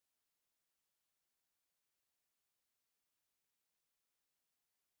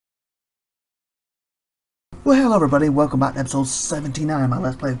Well, hello everybody, welcome back to episode 79 of my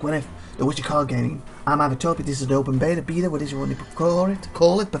Let's Play of Gwent, the Witcher card gaming. I'm IVATOPIA, this is the open beta, whatever you want to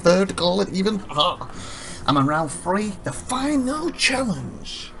prefer to call it even. I'm on round 3, the final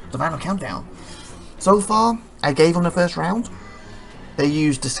challenge, the final countdown. So far, I gave them the first round. They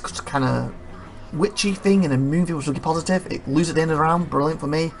used this kind of witchy thing in a movie which was really positive. It lose at the end of the round, brilliant for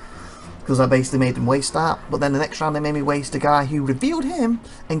me, because I basically made them waste that. But then the next round they made me waste a guy who revealed him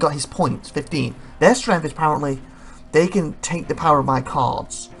and got his points, 15. Their strength is apparently they can take the power of my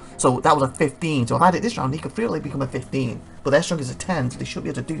cards. So that was a 15. So if I did this round, he could freely become a 15. But their strength is a 10, so they should be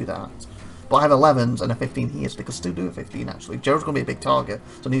able to do that. But I have 11s and a 15 here, so they could still do a 15 actually. Gerald's going to be a big target,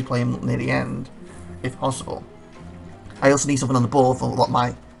 so I need to play him near the end, if possible. I also need something on the board for a lot of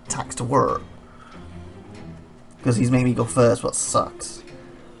my attacks to work. Because he's made me go first, what sucks.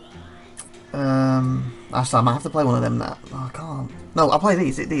 Actually, I might have to play one of them now. Oh, I can't. No, I'll play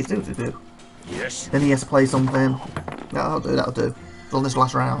these. These do. Yes. Then he has to play something. That'll do. On this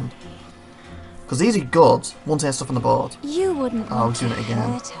last round. Because these are good once he has stuff on the board. You wouldn't want to doing it again.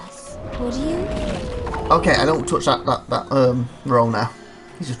 hurt us, would you? Okay, I don't touch that row now.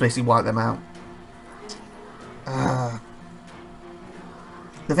 He's just basically wiped them out.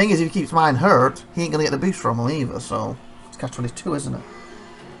 The thing is, if he keeps mine hurt, he ain't gonna get the boost from him either. So it's catch-22, isn't it?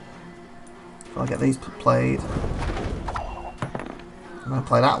 So I'll get these played. I'm going to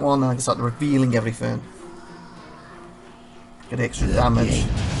play that one, and I can start revealing everything. Get extra damage.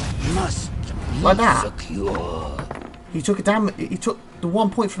 Like that. Secure. He took a damage. He took the 1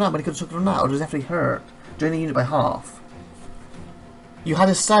 point from that, but he could have took it from that, or does it have to be hurt? Drain the unit by half. You had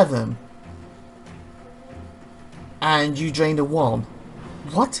a 7. And you drained a 1.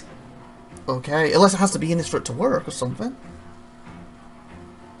 What? Okay, unless it has to be in this for it to work or something.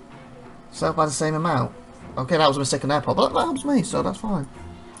 Set by the same amount. Okay, that was a mistake on their part, but that helps me, so that's fine.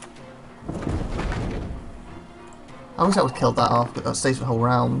 I wish I would have killed that off, but that stays for the whole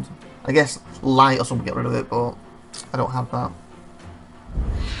round. I guess light or something get rid of it, but I don't have that.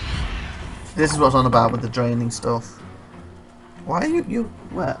 This is what's on about with the draining stuff. Why are you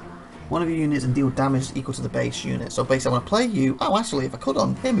where? One of your units and deal damage equal to the base unit. So basically I want to play you. Oh, actually, if I could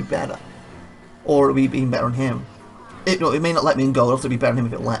on him, it'd be better. Or it would be even better on him. It may not let me in gold, it'll have to be better on him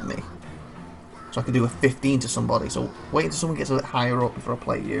if it let me. So I could do a 15 to somebody. So wait until someone gets a bit higher up before I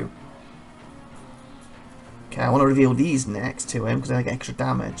play you. Okay, I want to reveal these next to him because then I get extra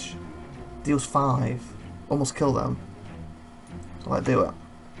damage. Deals 5. Almost kill them. So let's do it.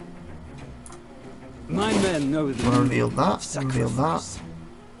 My men know the I want to reveal that. Reveal that.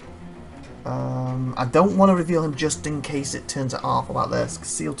 I don't want to reveal him just in case it turns it off. About this.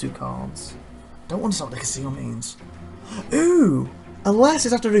 Conceal 2 cards. Don't want to see what the conceal means. Ooh! Unless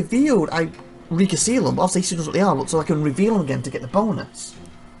it's after revealed, I reconceal them, but obviously he knows what they are, so I can reveal them again to get the bonus.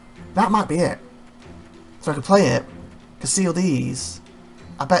 That might be it. So I can play it, conceal these.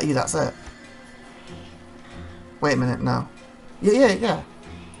 I bet you that's it. Wait a minute, no. Yeah.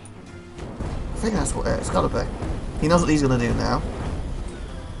 I think that's what it's gotta be. He knows what he's gonna do now.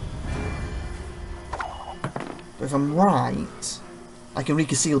 But if I'm right, I can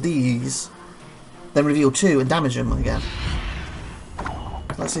reconceal these, then reveal 2 and damage them again.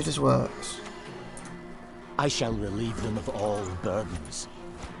 Let's see if this works. I shall relieve them of all burdens.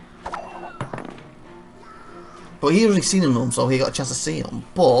 But he already seen them, so he got a chance to see them.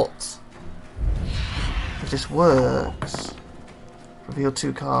 But if this works, reveal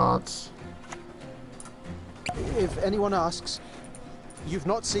 2 cards. If anyone asks, you've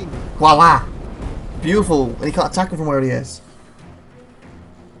not seen me. Voila! Beautiful, and he can't attack him from where he is.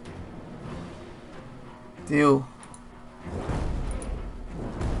 Deal.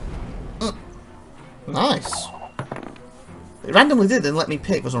 Nice. It randomly didn't let me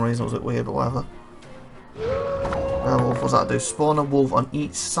pick for some reason. It was a bit weird, but whatever. Werewolf, what's that do? Spawn a wolf on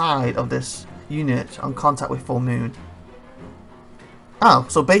each side of this unit on contact with full moon. Oh,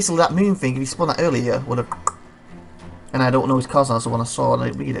 so basically that moon thing, if he spawned that earlier, would have... And I don't know his cards now, so when I saw it, I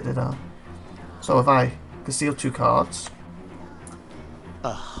didn't read it, did I? So if I conceal 2 cards...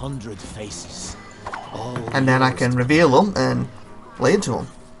 100 faces. All and then I can reveal them and play into them.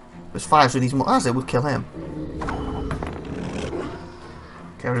 There's 5, so he needs more. As it would kill him.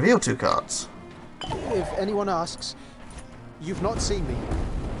 Okay, reveal 2 cards. If anyone asks, you've not seen me.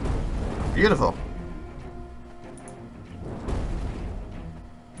 Beautiful.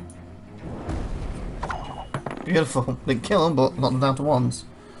 Beautiful. Didn't kill him, but knocked them down to 1s.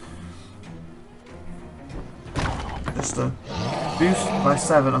 Just a boost by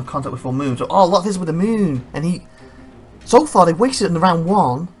 7 on contact with full moon. So, oh, a lot of this is with the moon. And he... So far, they wasted it in the round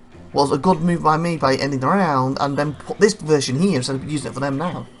 1. Was a good move by me by ending the round, and then put this version here instead of using it for them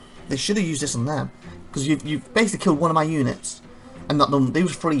now. They should have used this on them. Because you've basically killed one of my units and not done. They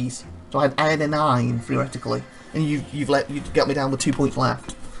was freeze, so I had a 9 theoretically, and you got me down with 2 points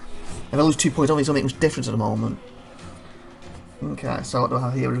left. If I lose 2 points, obviously, it doesn't make much difference at the moment. Okay, so what do I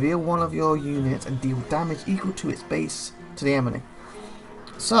have here? Reveal one of your units and deal damage equal to its base to the enemy.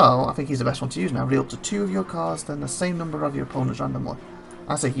 So I think he's the best one to use now. Reveal up to 2 of your cards, then the same number of your opponents randomly.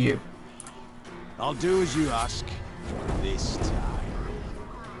 I say you. I'll do as you ask. This time.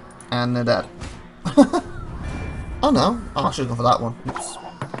 And they're dead. Oh no! Oh, I should have gone for that one. Oops.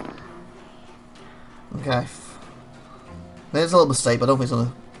 Okay. There's a little mistake, but I don't think it's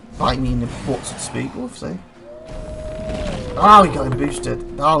gonna bite me in the butt, so to speak. We'll see. Oh, he got him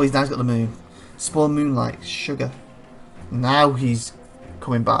boosted. Oh, he's now got the moon. Spawn Moonlight, sugar. Now he's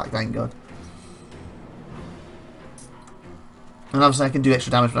coming back, thank God. And obviously I can do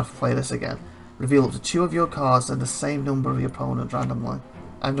extra damage when I have to play this again. Reveal up to 2 of your cards and the same number of your opponents randomly.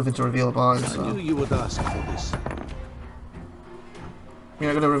 I have nothing to reveal about it, so. I knew you would ask for this.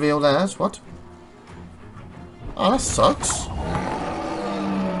 You're not going to reveal theirs? What? Oh, that sucks.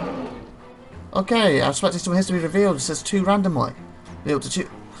 Okay, I expected some of his to be revealed. It says 2 randomly. Reveal to 2.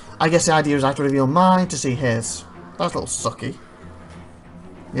 I guess the idea is I have to reveal mine to see his. That's a little sucky.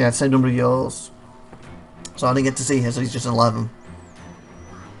 Yeah, same number of yours. So I didn't get to see his, so he's just an 11.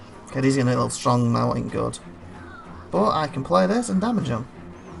 Okay, he's getting a little strong now, ain't good. But I can play this and damage him.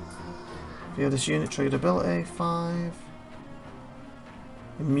 Reveal this unit, triggered ability, 5.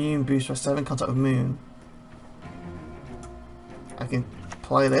 Immune boost by 7, contact with moon. I can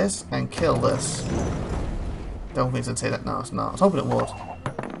play this and kill this. Don't think it's going to take that. No, it's not. I was hoping it would.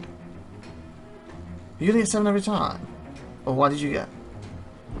 You only get 7 every time? Or why did you get?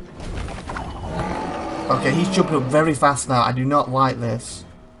 Okay, he's jumping up very fast now. I do not like this.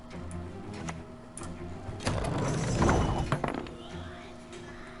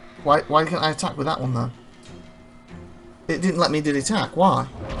 Why can't I attack with that one then? It didn't let me do the attack. Why?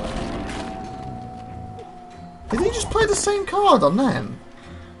 Did he just play the same card on them?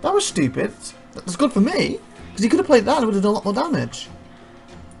 That was stupid. That's good for me. Because he could have played that and it would have done a lot more damage.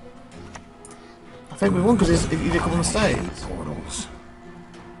 I think we won because he did a couple of mistakes.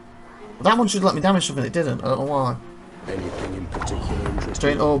 That one should let me damage something, it didn't. I don't know why. Anything in particular interesting?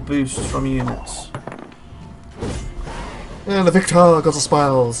 Straight all boosts from units. And the victor got the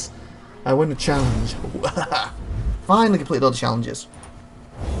spells. I win the challenge. Finally completed all the challenges.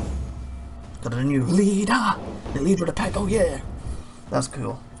 Got a new leader. The leader of the pack, oh yeah. That's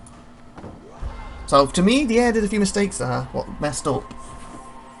cool. So to me, the air did a few mistakes there. What messed up?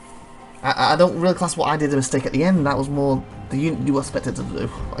 I don't really class what I did a mistake at the end. That was more the unit you were expected to do.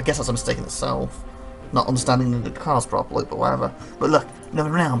 I guess that's a mistake in itself. Not understanding the cards properly, but whatever. But look,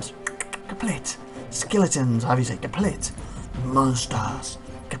 another realms. Complete. Skeletons, how do you say? Complete. Monsters.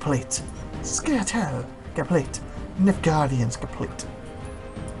 Complete. Skeletal. Complete. Nilfgaardians. Complete.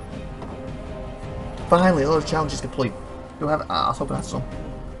 Finally, all the challenges complete. Do I have? I was hoping I had some.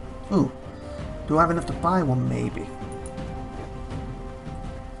 Ooh. Do I have enough to buy one? Maybe.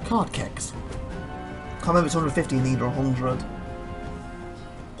 Card kicks. Can't remember if it's 150 in either or 100.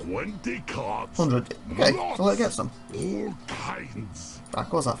 20 cards. 100. Okay, so let's get some. All kinds.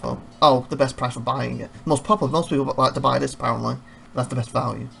 Back, what's that for? Oh, the best price for buying it. Most popular. Most people like to buy this apparently. That's the best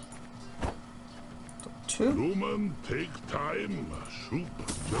value. 2. Lumen, take time. Shoop,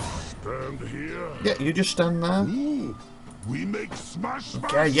 just stand here. Yeah, you just stand there. Ooh, we make smash.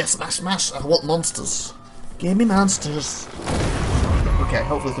 Okay, yes, smash. I want monsters. Give me monsters. Okay,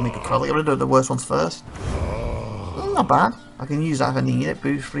 hopefully it's going to be good. I'll get rid of the worst ones first. Not bad. I can use that if I need it.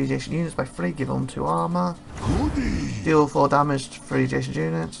 Boost 3 adjacent units by 3. Give them 2 armor. Goody. Deal 4 damage to 3 adjacent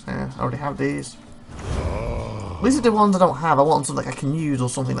units. Yeah, I already have these. These are the ones I don't have. I want something I can use or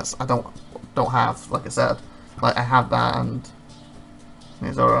something that's I don't have. Like I said, like I have that and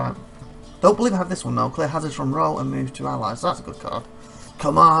it's alright. Don't believe I have this one though. Clear hazards from row and move to allies. So that's a good card.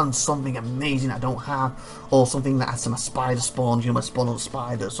 Come on, something amazing I don't have, or something that has some spider spawns. You know, my spawn on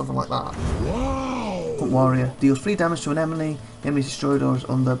spiders, something like that. Wow. Foot warrior deals 3 damage to an enemy. Enemy destroyed or is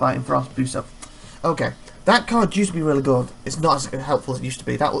under biting frost. Boost up. Okay, that card used to be really good. It's not as helpful as it used to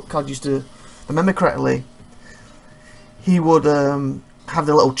be. That card used to, if I remember correctly, he would have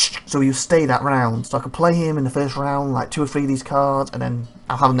the little so you stay that round. So I could play him in the first round, like 2 or 3 of these cards, and then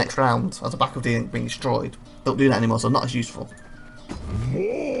I'll have the next round as a backup being destroyed. Don't do that anymore, so not as useful.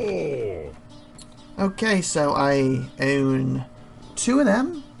 More. Okay, so I own 2 of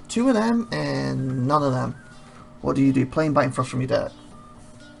them, and none of them. What do you do? Plain biting frost from your deck.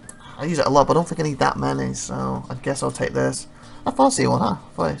 I use it a lot, but I don't think I need that many, so I guess I'll take this. I thought I see one, huh?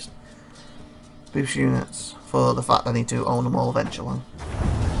 First. Boost units for the fact I need to own them all eventually.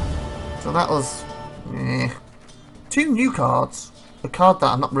 So that was Eh. 2 new cards. A card that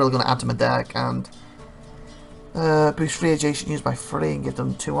I'm not really going to add to my deck, and boost 3 adjacent units by 3 and give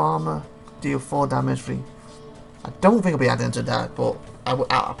them 2 armor. Deal 4 damage free. I don't think I'll be adding to that, but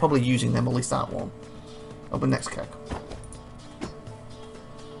I'll probably using them, at least that one. Open next keg.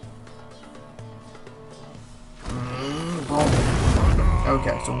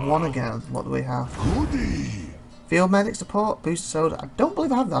 Okay, so 1 again. What do we have? Field medic support, boost soda. I don't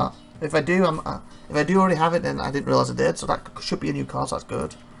believe I have that. If I do, if I do already have it, then I didn't realise I did. So that should be a new card. So that's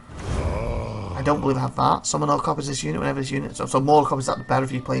good. I don't believe I have that. Summon all copies of this unit whenever this unit. So more copies, that the better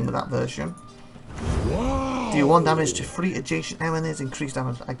if you're playing with that version. Deal 1 damage to 3 adjacent enemies, increased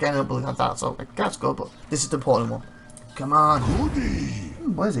damage. Again, I don't believe I have that. So that's good, but this is the important one. Come on.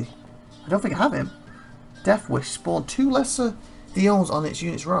 Where is he? I don't think I have him. Death Wish spawn 2 lesser Dions on its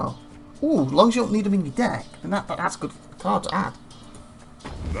unit's row. Ooh, as long as you don't need them in your deck, then that's a good card to add.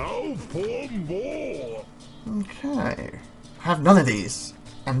 Now for more. Okay. I have none of these,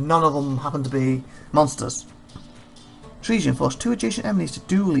 and none of them happen to be monsters. Treason force 2 adjacent enemies to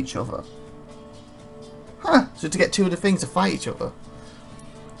duel each other. Huh, so to get 2 of the things to fight each other.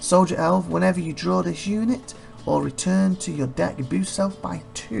 Soldier Elf, whenever you draw this unit or return to your deck, you boost self by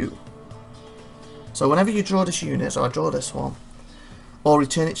 2. So whenever you draw this unit, so I draw this one, or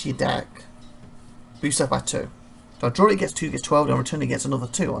return it to your deck, boost self by 2. So I draw it, gets 2, gets 12, and return it gets another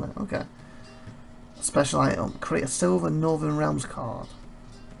 2 on it. Okay. Special item, create a silver Northern Realms card.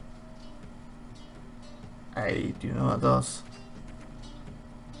 Hey, do you know what it does?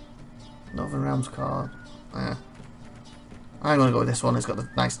 Northern Realms card. Yeah. I'm gonna go with this one, it's got the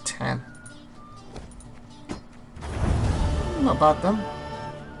nice 10. Not bad then.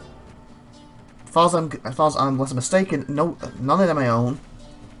 As far as I'm unless I'm mistaken, none of them I own,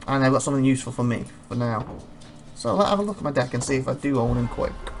 and I've got something useful for me for now. So let's have a look at my deck and see if I do own him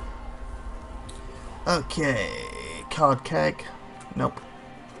quick. Okay, card keg. Nope.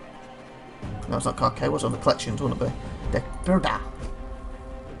 No, it's not card keg. What's on the collections? Wouldn't it be? Deck Birda.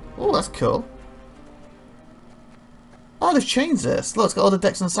 Oh, that's cool. Oh, they've changed this. Look, it's got all the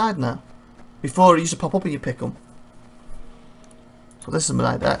decks on the side now. Before it used to pop up and you pick them. So this is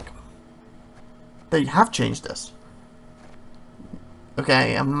my deck. They have changed this.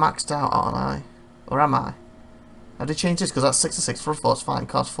 Okay, I'm maxed out, aren't I? Or am I? Have they changed this? Because that's 66 for a force fine,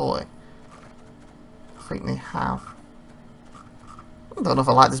 cost 40. I think they have. I don't know if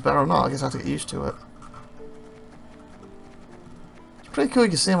I like this better or not. I guess I have to get used to it. It's pretty cool you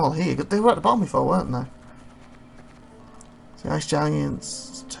can see them all here. They were at the bottom before, weren't they? The Ice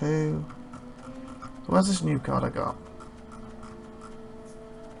Giants 2. Where's this new card I got?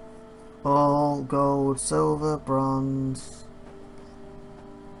 All gold, silver, bronze,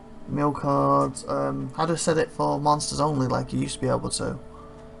 mill cards. How do I set it for monsters only like you used to be able to?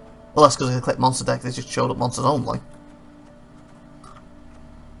 Well, that's because I clicked monster deck, they just showed up monsters only.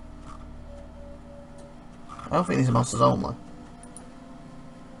 I don't think these are monsters only.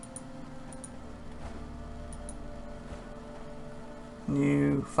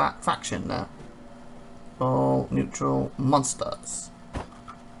 New faction now. All neutral monsters.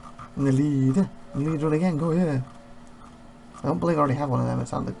 In the lead. New leader again, go here. I don't believe I already have one of them.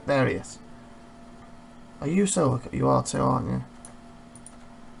 It's on the. There he is. Are you silver? You are too, aren't you?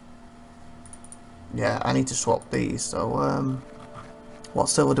 Yeah, I need to swap these. So, what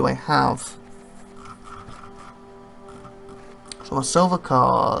silver do I have? So my silver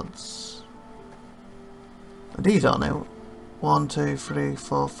cards. These aren't they? 1, 2, 3,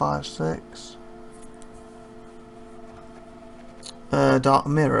 4, 5, 6. Dark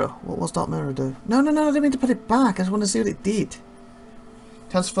Mirror. What was Dark Mirror do? No, I didn't mean to put it back. I just want to see what it did.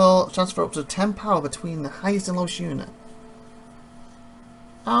 Transfer up to 10 power between the highest and lowest unit.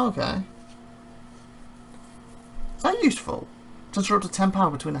 Oh, okay. Is that useful? Transfer up to 10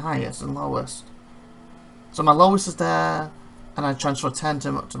 power between the highest and lowest. So my lowest is there, and I transfer 10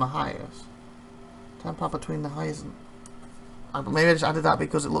 to my highest. 10 power between the highest and... Maybe I just added that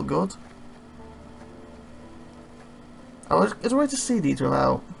because it looked good. Oh, is there a way to see these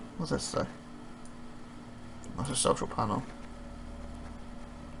without... What's this say? That's a social panel.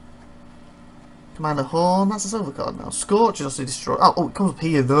 Commander Horn, that's a silver card now. Scorch is also destroyed. Oh, it comes up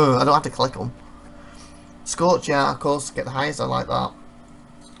here though. I don't have to click them. Scorch, yeah, of course, get the highest. I like that.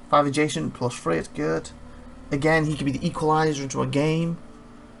 5 adjacent plus 3, it's good. Again, he can be the equalizer into a game.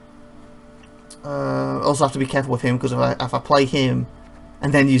 Also have to be careful with him because if I play him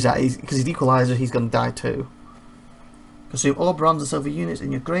and then use that, because he's the equalizer, he's going to die too. Consume all bronze and silver units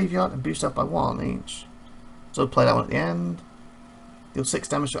in your graveyard and boost up by 1 each. So play that one at the end. Deal 6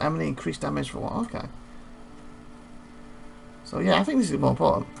 damage to enemy, increase damage for 1. Okay. So yeah, I think this is more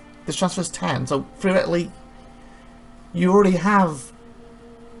important. This transfer's 10, so theoretically, you already have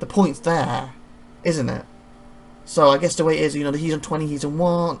the points there, isn't it? So I guess the way it is, you know, he's on 20, he's on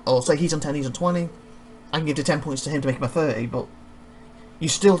 1, or say he's on 10, he's on 20. I can give the 10 points to him to make him a 30, but you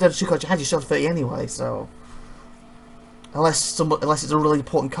still did the 2 cards you had, you still have 30 anyway, so... Unless it's a really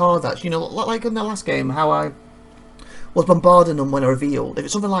important card that's, you know, like in the last game, how I was bombarding them when I revealed. If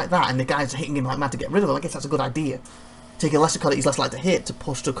it's something like that and the guys are hitting him like mad to get rid of him, I guess that's a good idea. Take a lesser card that he's less likely to hit to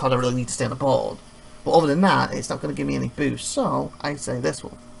push to a card I really need to stay on the board. But other than that, it's not going to give me any boost, so I say this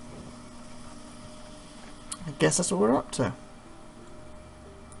one. I guess that's what we're up to.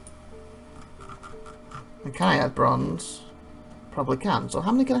 And can I add bronze? Probably can. So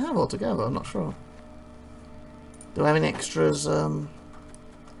how many can I have altogether? I'm not sure. Do I have any extras? Oh,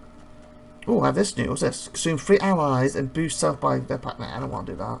 I have this new. What's this? Consume 3 allies and boost self by their partner. I don't want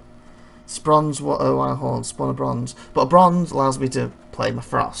to do that. Bronze, wire horn, spawn a bronze. But a bronze allows me to play my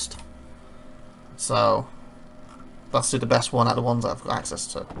frost. So that's the best one out of the ones that I've got access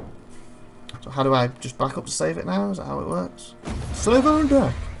to. So how do I just back up to save it now? Is that how it works? Save on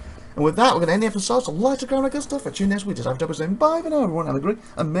deck. And with that, we're going to end the episode. So like to go and good stuff. For tune next week. Just have a saying bye for now, everyone. Have a great,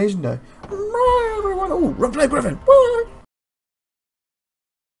 amazing day. Bye, everyone. Oh, run play Griffin. Bye.